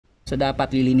So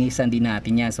dapat lilinisan din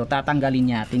natin yan. So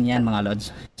tatanggalin natin yan mga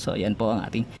lods. So yan po ang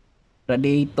ating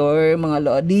radiator mga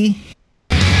lodi.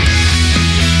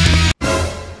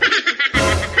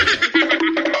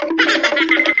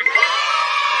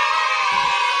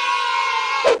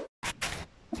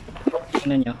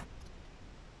 Tingnan nyo.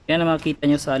 Yan na makikita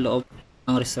nyo sa loob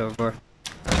ng reservoir.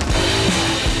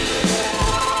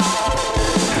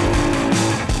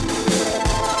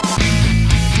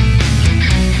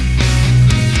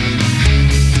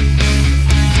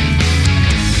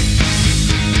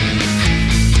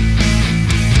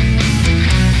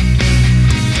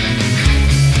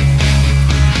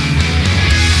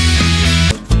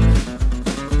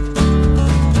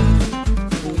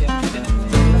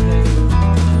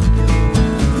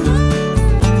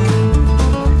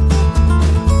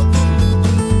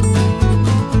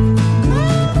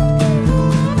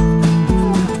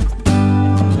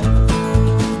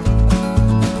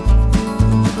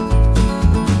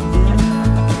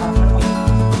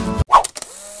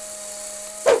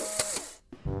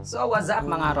 So what's up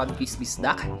mga RodKris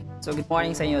Bisdak? So good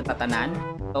morning sa inyo tatanan.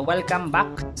 So welcome back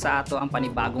sa ato ang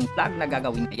panibagong vlog na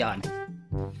gagawin ngayon.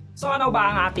 So ano ba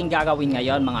ang ating gagawin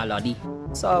ngayon mga lodi?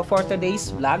 So for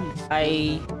today's vlog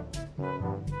ay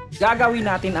gagawin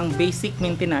natin ang basic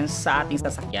maintenance sa ating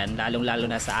sasakyan,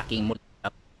 lalong-lalo na sa aking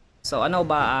multicab. So ano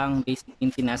ba ang basic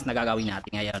maintenance na gagawin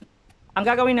natin ngayon? Ang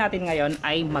gagawin natin ngayon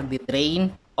ay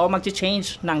magde-drain o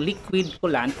mag-change ng liquid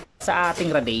coolant sa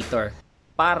ating radiator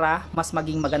para mas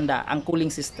maging maganda ang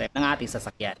cooling system ng ating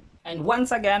sasakyan. And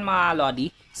once again mga lodi,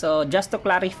 so just to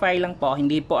clarify lang po,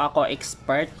 hindi po ako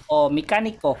expert o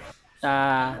mekaniko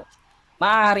na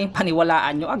maaaring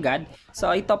paniwalaan nyo agad. So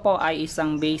ito po ay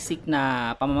isang basic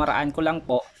na pamamaraan ko lang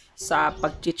po sa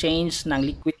pag-change ng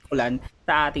liquid coolant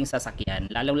sa ating sasakyan,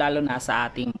 lalong-lalo na sa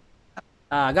ating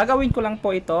gagawin ko lang po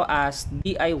ito as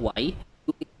DIY,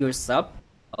 do it yourself,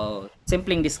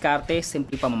 simpleng diskarte,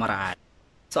 simpleng pamamaraan.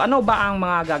 So ano ba ang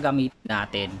mga gagamit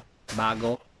natin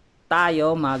bago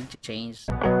tayo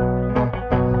mag-change?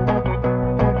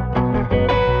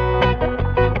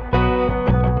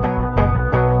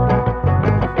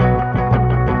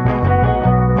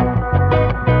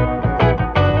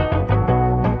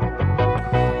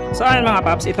 So ayun mga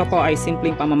paps, ito po ay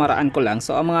simpleng pamamaraan ko lang.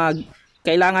 So ang mga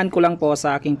kailangan ko lang po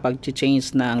sa aking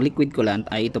pag-change ng liquid coolant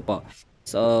ay ito po.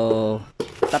 So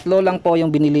tatlo lang po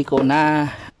yung binili ko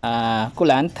na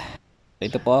coolant.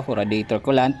 Ito po, radiator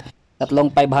coolant. Tatlong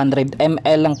 500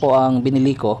 ml lang po ang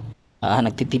binili ko.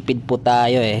 Nagtitipid po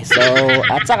tayo eh. So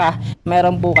at saka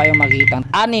meron po kayong makikitang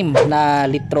 6 na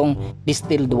litrong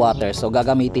distilled water. So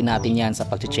gagamitin natin yan sa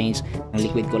pag-change ng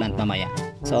liquid coolant mamaya.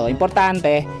 So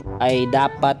importante ay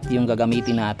dapat yung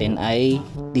gagamitin natin ay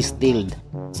distilled.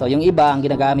 So yung iba ang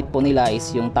ginagamit po nila is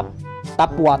yung tap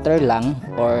water lang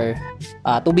or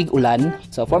tubig ulan.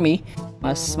 So for me,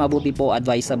 mas mabuti po,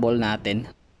 advisable natin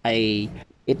ay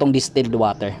itong distilled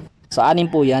water. So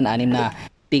 6 po yan, 6 na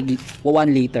tig 1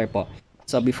 liter po.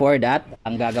 So before that,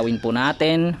 ang gagawin po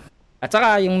natin at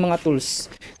saka yung mga tools,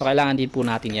 so kailangan din po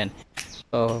natin yan.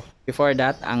 So before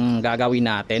that, ang gagawin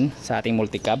natin sa ating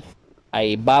multicab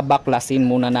ay babaklasin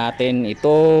muna natin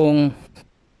itong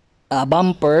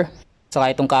bumper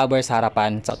saka itong cover sa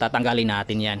harapan. So tatanggalin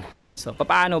natin yan. So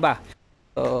paano ba?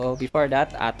 So before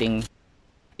that, ating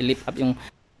i-lift up yung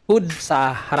hood sa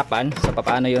harapan. So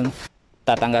paano yung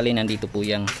tatanggalin? Nandito po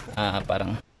yung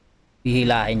parang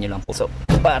hihilain nyo lang po. So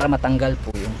para matanggal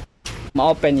po yung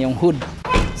ma-open yung hood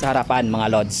sa harapan mga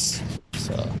lods.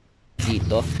 So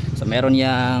dito. So meron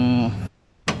yung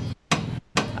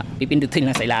pipindutin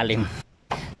lang sa ilalim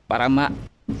para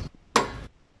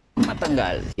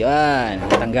matanggal. Yan,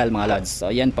 matanggal mga lods. So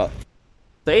yan po.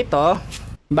 So ito,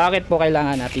 bakit po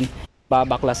kailangan natin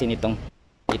babaklasin itong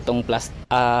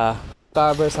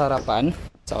cover sa harapan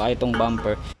saka itong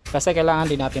bumper? Kasi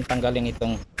kailangan din natin tanggalin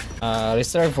itong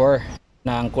reservoir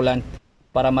ng coolant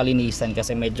para malinisan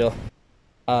kasi medyo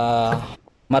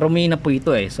marumi na po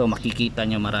ito eh. So makikita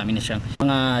nyo marami na siyang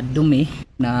mga dumi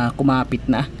na kumapit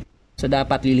na. So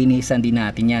dapat lilinisan din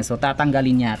natin yan. So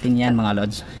tatanggalin natin yan mga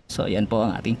lods. So yan po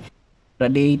ang ating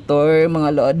radiator mga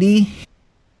lodi.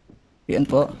 Yan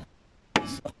po.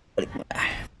 So balik mo na.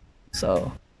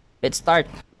 So let's start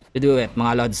to do it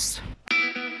mga lods.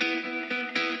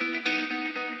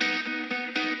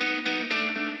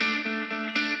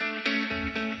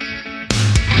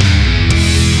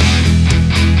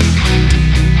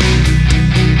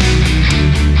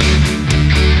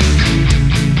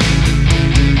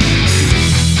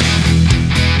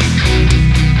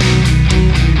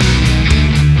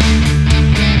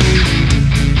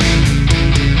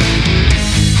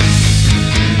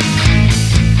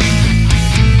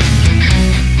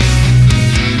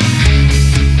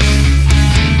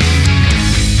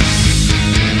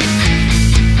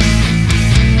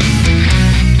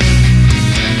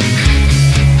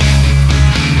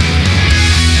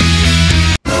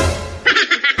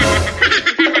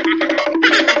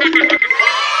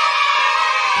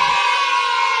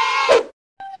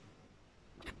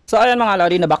 So ayan mga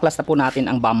lodi, nabaklas na po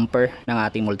natin ang bumper ng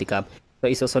ating multicab.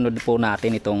 So isusunod po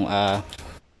natin itong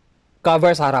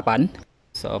cover sa harapan.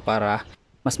 So para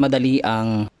mas madali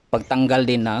ang pagtanggal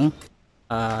din ng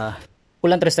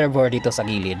coolant reservoir dito sa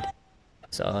gilid.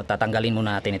 So tatanggalin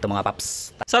muna natin ito mga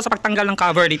paps. So sa pagtanggal ng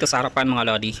cover dito sa harapan mga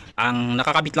lodi, ang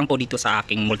nakakabit lang po dito sa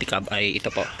aking multicab ay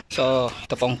ito po. So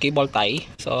ito pong cable tie.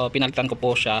 So pinalitan ko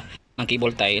po siya ng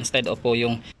cable tie instead of po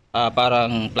yung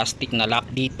parang plastic na lock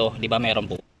dito, di ba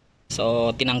meron po.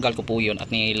 So tinanggal ko po yun at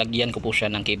nilagyan ko po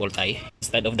siya ng cable tie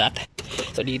instead of that.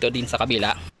 So dito din sa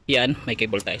kabila, yan may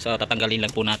cable tie. So tatanggalin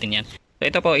lang po natin yan. So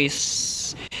ito po is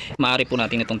maaari po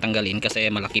natin itong tanggalin kasi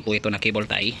malaki po ito na cable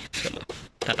tie. So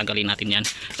tatanggalin natin yan.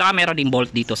 Saka meron din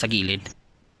bolt dito sa gilid.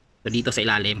 So dito sa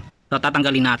ilalim. So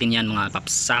tatanggalin natin yan mga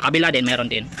paps. Sa kabila din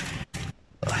meron din.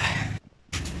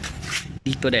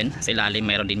 Dito din sa ilalim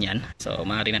meron din yan. So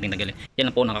maaari natin tanggalin.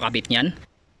 Yan lang po nakakabit niyan.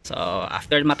 So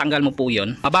after matanggal mo po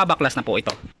yun, mababaklas na po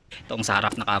ito. Itong sa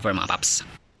harap na cover mga paps.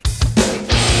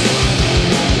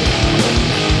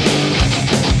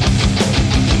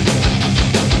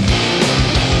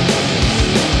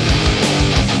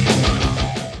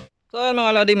 So ayan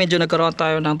mga lodi, medyo nagkaroon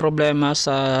tayo ng problema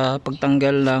sa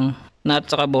pagtanggal ng nut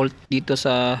saka bolt dito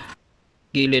sa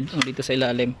gilid o dito sa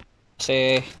ilalim.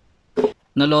 Kasi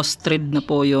na lost thread na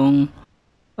po yung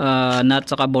nut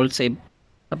saka bolt sa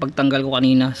pagtanggal ko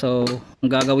kanina. So ang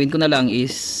gagawin ko na lang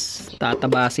is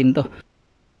tatabasin to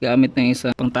gamit ng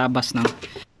isang pangtabas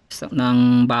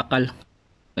ng bakal.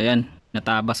 Ayan,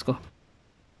 natabas ko.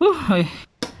 Ay,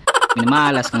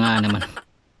 minamalas ka nga naman.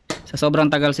 Sa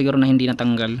sobrang tagal siguro na hindi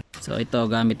natanggal. So ito,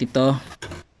 gamit ito.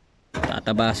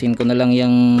 Tatabasin ko na lang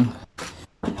yung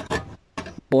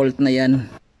bolt na yan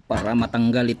para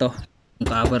matanggal ito.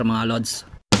 Yung cover mga lods.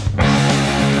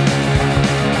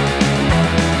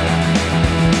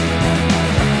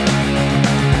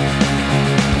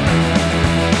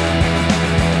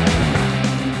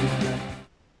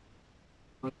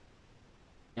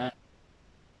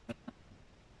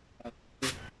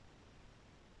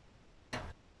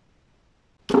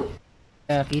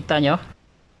 Kita nyo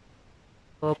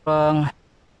sobrang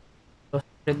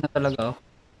thread na talaga, oh.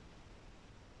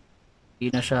 Hindi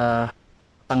na siya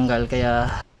tanggal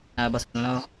kaya nabas ko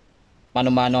na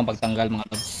mano-mano ang pagtanggal mga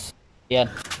lods.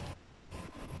 Yan.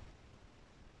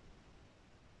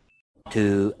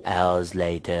 2 hours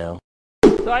later.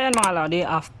 So ayan mga lodi,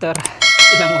 after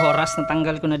ilang oras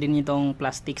natanggal ko na din itong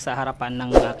plastic sa harapan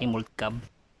ng aking multicab.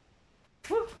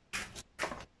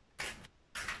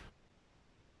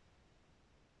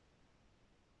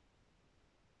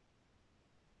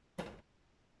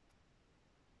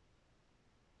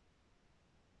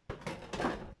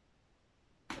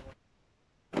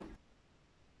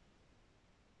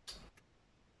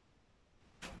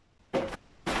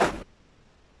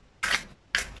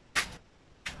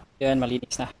 Yan,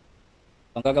 malinis na.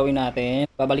 So, ang gagawin natin,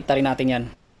 babaliktarin natin yan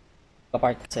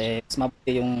kapart kasi mas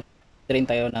mabuti yung drain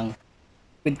tayo ng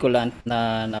liquid coolant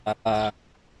na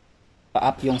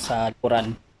nakapa-up yung sa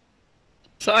likuran.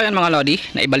 So ayan mga lodi,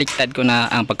 naibaliktad ko na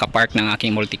ang pagka-park ng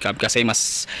aking multicab kasi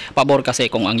mas pabor kasi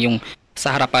kung ang yung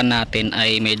sa harapan natin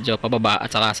ay medyo pababa at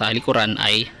saka sa likuran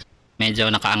ay medyo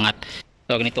nakaangat.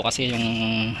 So ganito kasi yung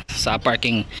sa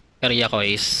parking area ko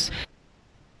is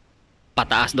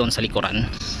pataas doon sa likuran.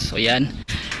 So yan.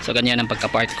 So ganyan ang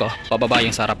pagka-park ko. Pababa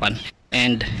yung sa harapan.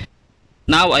 And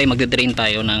now ay magde-drain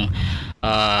tayo ng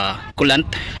coolant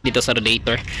dito sa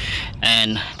radiator.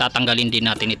 And tatanggalin din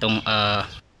natin itong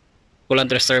coolant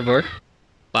reservoir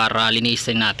para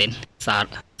linisin natin sa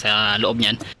loob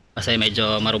niyan kasi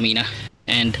medyo marumi na.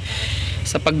 And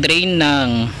sa pag-drain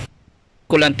ng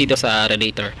coolant dito sa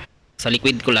radiator, sa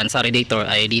liquid coolant sa radiator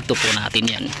ay dito po natin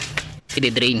yan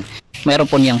i-drain. Meron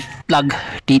po niyang plug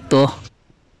dito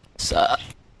sa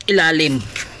ilalim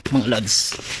mga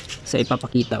lods. So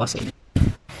ipapakita ko sa inyo.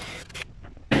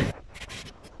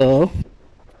 So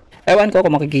ewan ko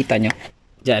kung makikita nyo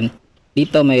dyan,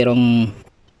 dito mayroong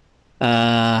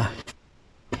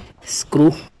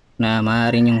screw na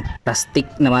maaaring yung plastic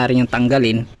na maaaring yung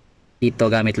tanggalin dito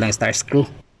gamit lang star screw.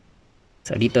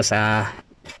 So dito sa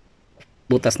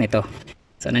butas nito,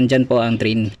 so nandyan po ang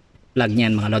drain plug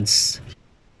niyan mga lods.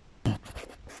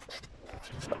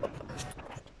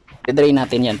 I-drain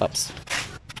natin yan paps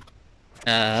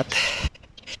at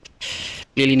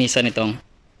lilinisan itong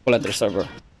coolant reservoir.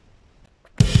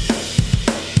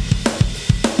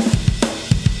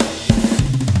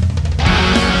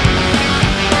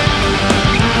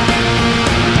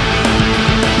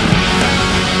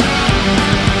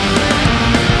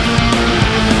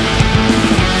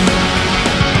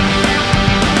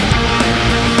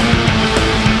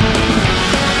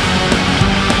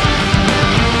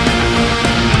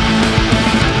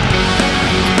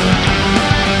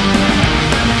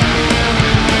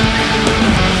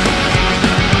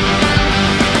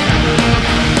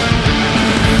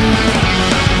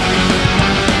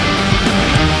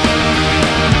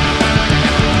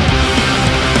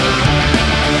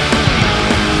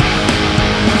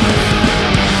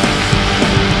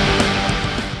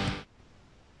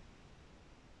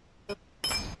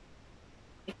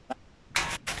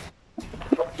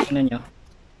 tingnan nyo.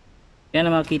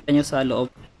 Yan ang makikita nyo sa loob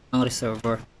ng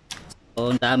reservoir.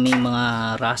 So, ang daming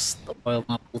mga rust o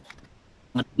mga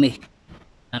dumi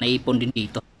na naipon din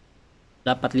dito.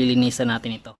 Dapat lilinisan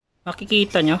natin ito.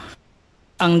 Makikita nyo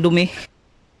ang dumi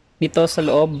dito sa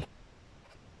loob.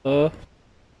 So,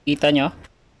 kita nyo,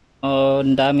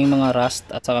 ang daming mga rust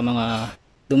at saka mga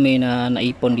dumi na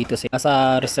naipon dito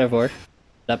sa reservoir.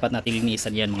 Dapat natin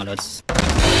linisan yan mga lods.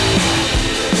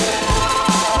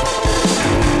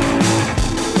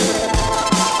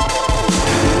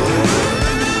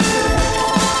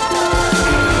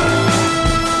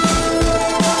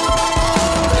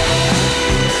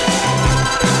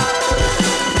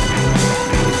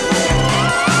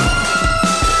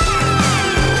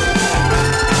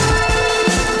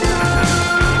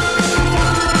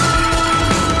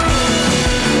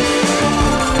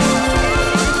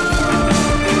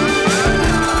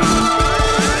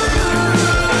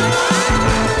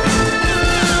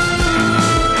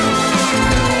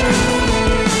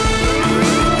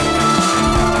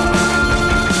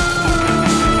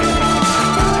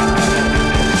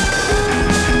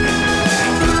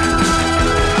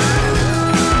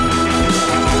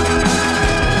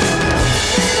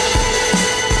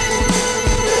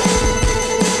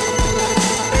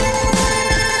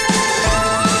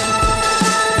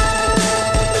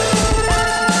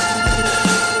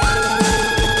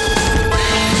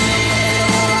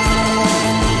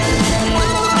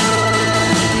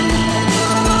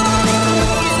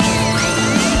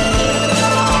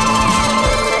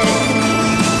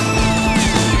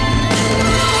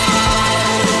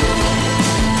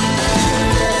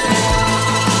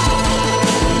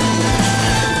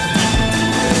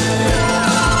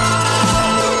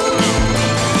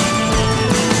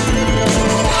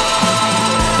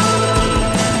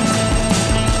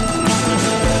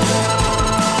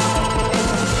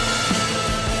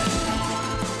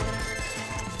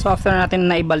 So after natin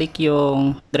na ibalik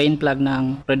yung drain plug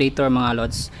ng radiator mga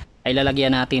lods, ay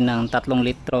lalagyan natin ng 3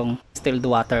 litrong distilled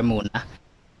water muna.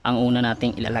 Ang una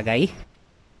nating ilalagay.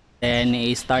 Then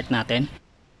i-start natin.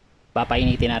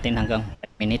 Papainitin natin hanggang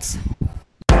 5 minutes.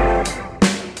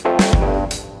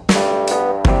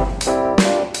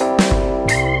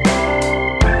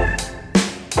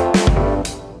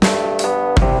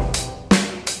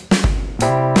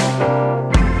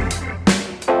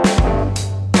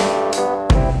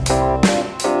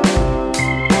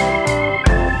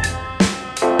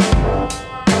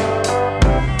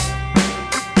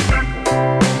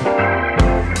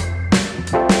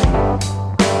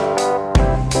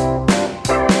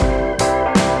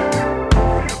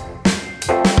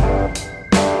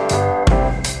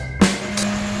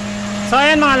 So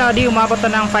ayan mga lodi, umabot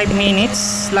na ng 5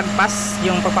 minutes lagpas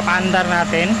yung pagpapaandar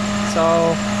natin.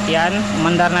 So yan,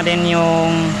 umandar na din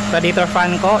yung radiator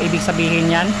fan ko. Ibig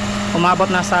sabihin yan, umabot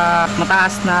na sa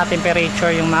mataas na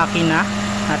temperature yung makina.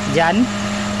 At dyan,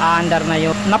 aandar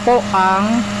na po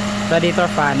ang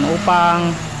radiator fan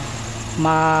upang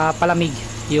mapalamig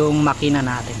yung makina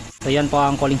natin. So yan po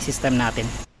ang cooling system natin.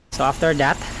 So after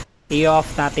that,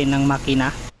 i-off natin ng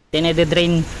makina. Then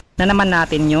i-drain na naman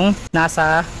natin yung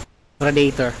nasa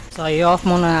radiator. So i-off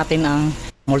muna natin ang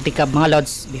multicab mga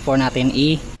lods before natin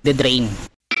i-drain.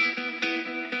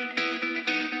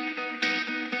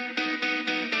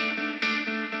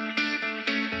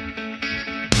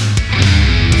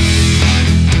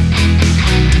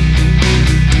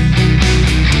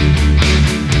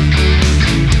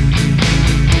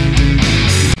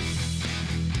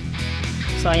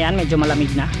 So ayan, medyo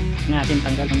malamig na. Natin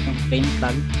tanggalin yung drain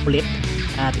plug ulit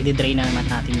at i-drain na naman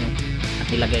natin yung at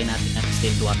ilagay natin ang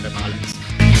distilled water mga lods.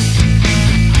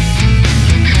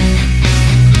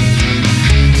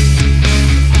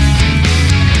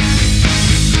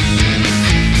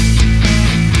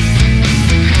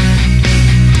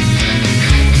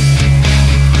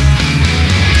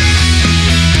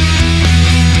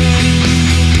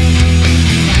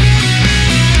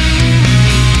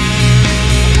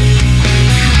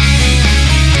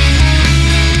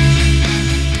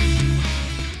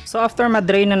 So after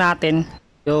ma-drain na natin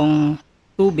yung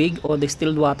tubig o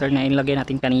distilled water na ilagay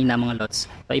natin kanina mga lods,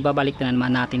 so ibabalik na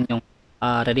naman natin yung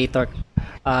radiator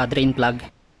drain plug.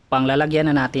 Panglalagyan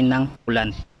na natin ng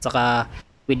coolant saka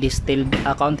with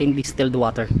counting distilled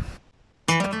water.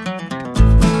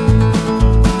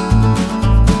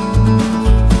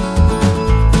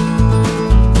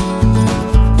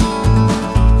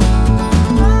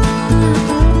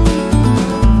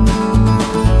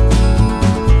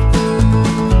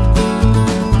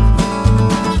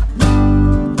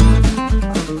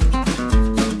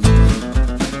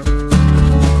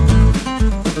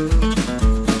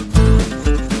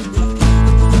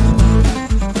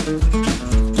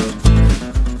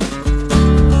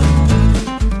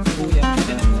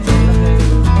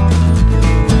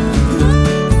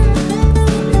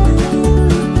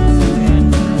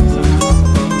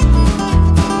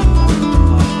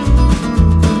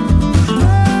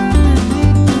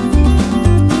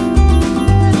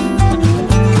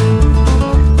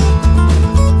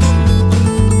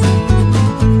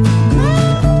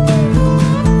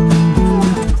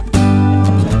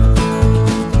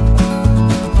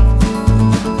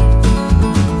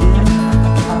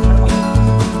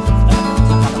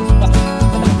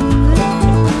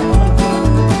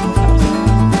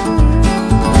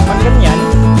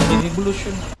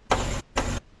 revolution.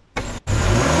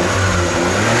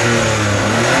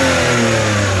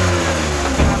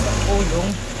 Nasaan po yung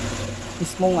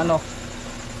mismong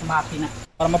makina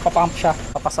para mapapump siya,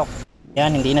 papasok.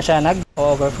 Yan, hindi na siya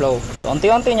nag-overflow. So,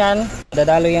 unti-unti niyan,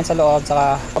 dadalo yan sa loob,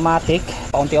 saka automatic,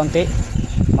 paunti-unti,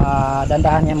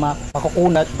 madandahan niya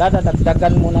makukunat,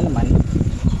 dadagdagan muna naman.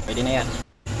 Pwede na yan.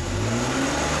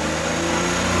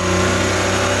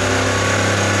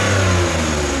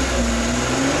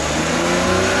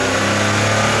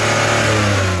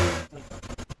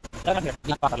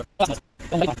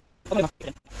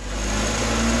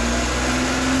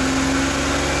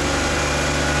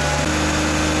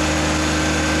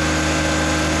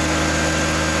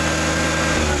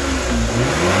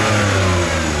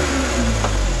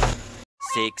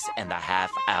 Six and a half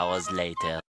hours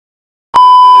later.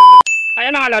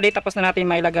 Ayan mga lodi, tapos na natin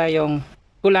mailagay yung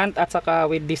coolant at saka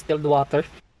with distilled water.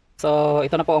 So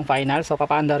ito na po ang final. So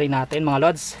papaanda rin natin mga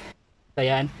lods.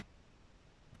 Ayan.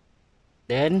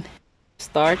 Then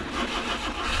start.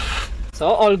 So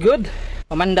all good.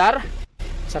 Pamandar.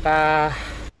 Saka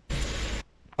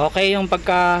okay yung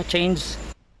pagka-change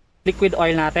liquid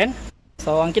oil natin.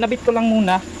 So ang kinabit ko lang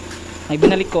muna, ay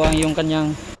binalik ko yung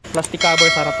kanyang plastic cover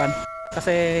sa harapan.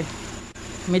 Kasi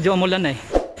medyo umulan na eh.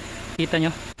 Kita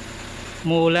nyo?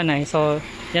 Umulan na eh. So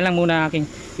yan lang muna aking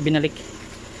ibinalik.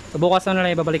 So bukas na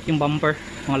lang ibabalik yung bumper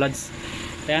mga lods.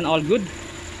 So yan, all good.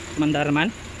 Mandar man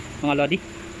mga lodi.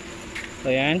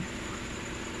 So yan.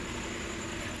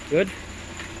 Good.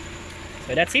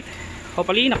 So that's it.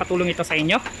 Hopefully nakatulong ito sa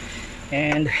inyo.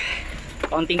 And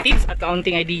kaunting tips at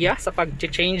kaunting idea sa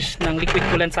pag-change ng liquid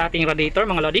coolant sa ating radiator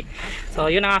mga lodi.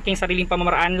 So yun ang aking sariling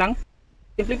pamamaraan lang.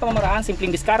 Simpleng pamamaraan, simpleng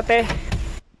diskarte.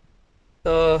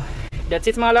 So that's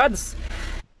it mga lods.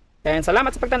 And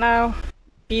salamat sa pagtanaw.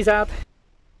 Peace out.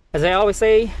 As I always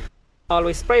say,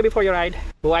 always pray before you ride.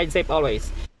 Ride safe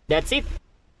always. That's it.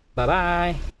 Bye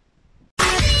bye.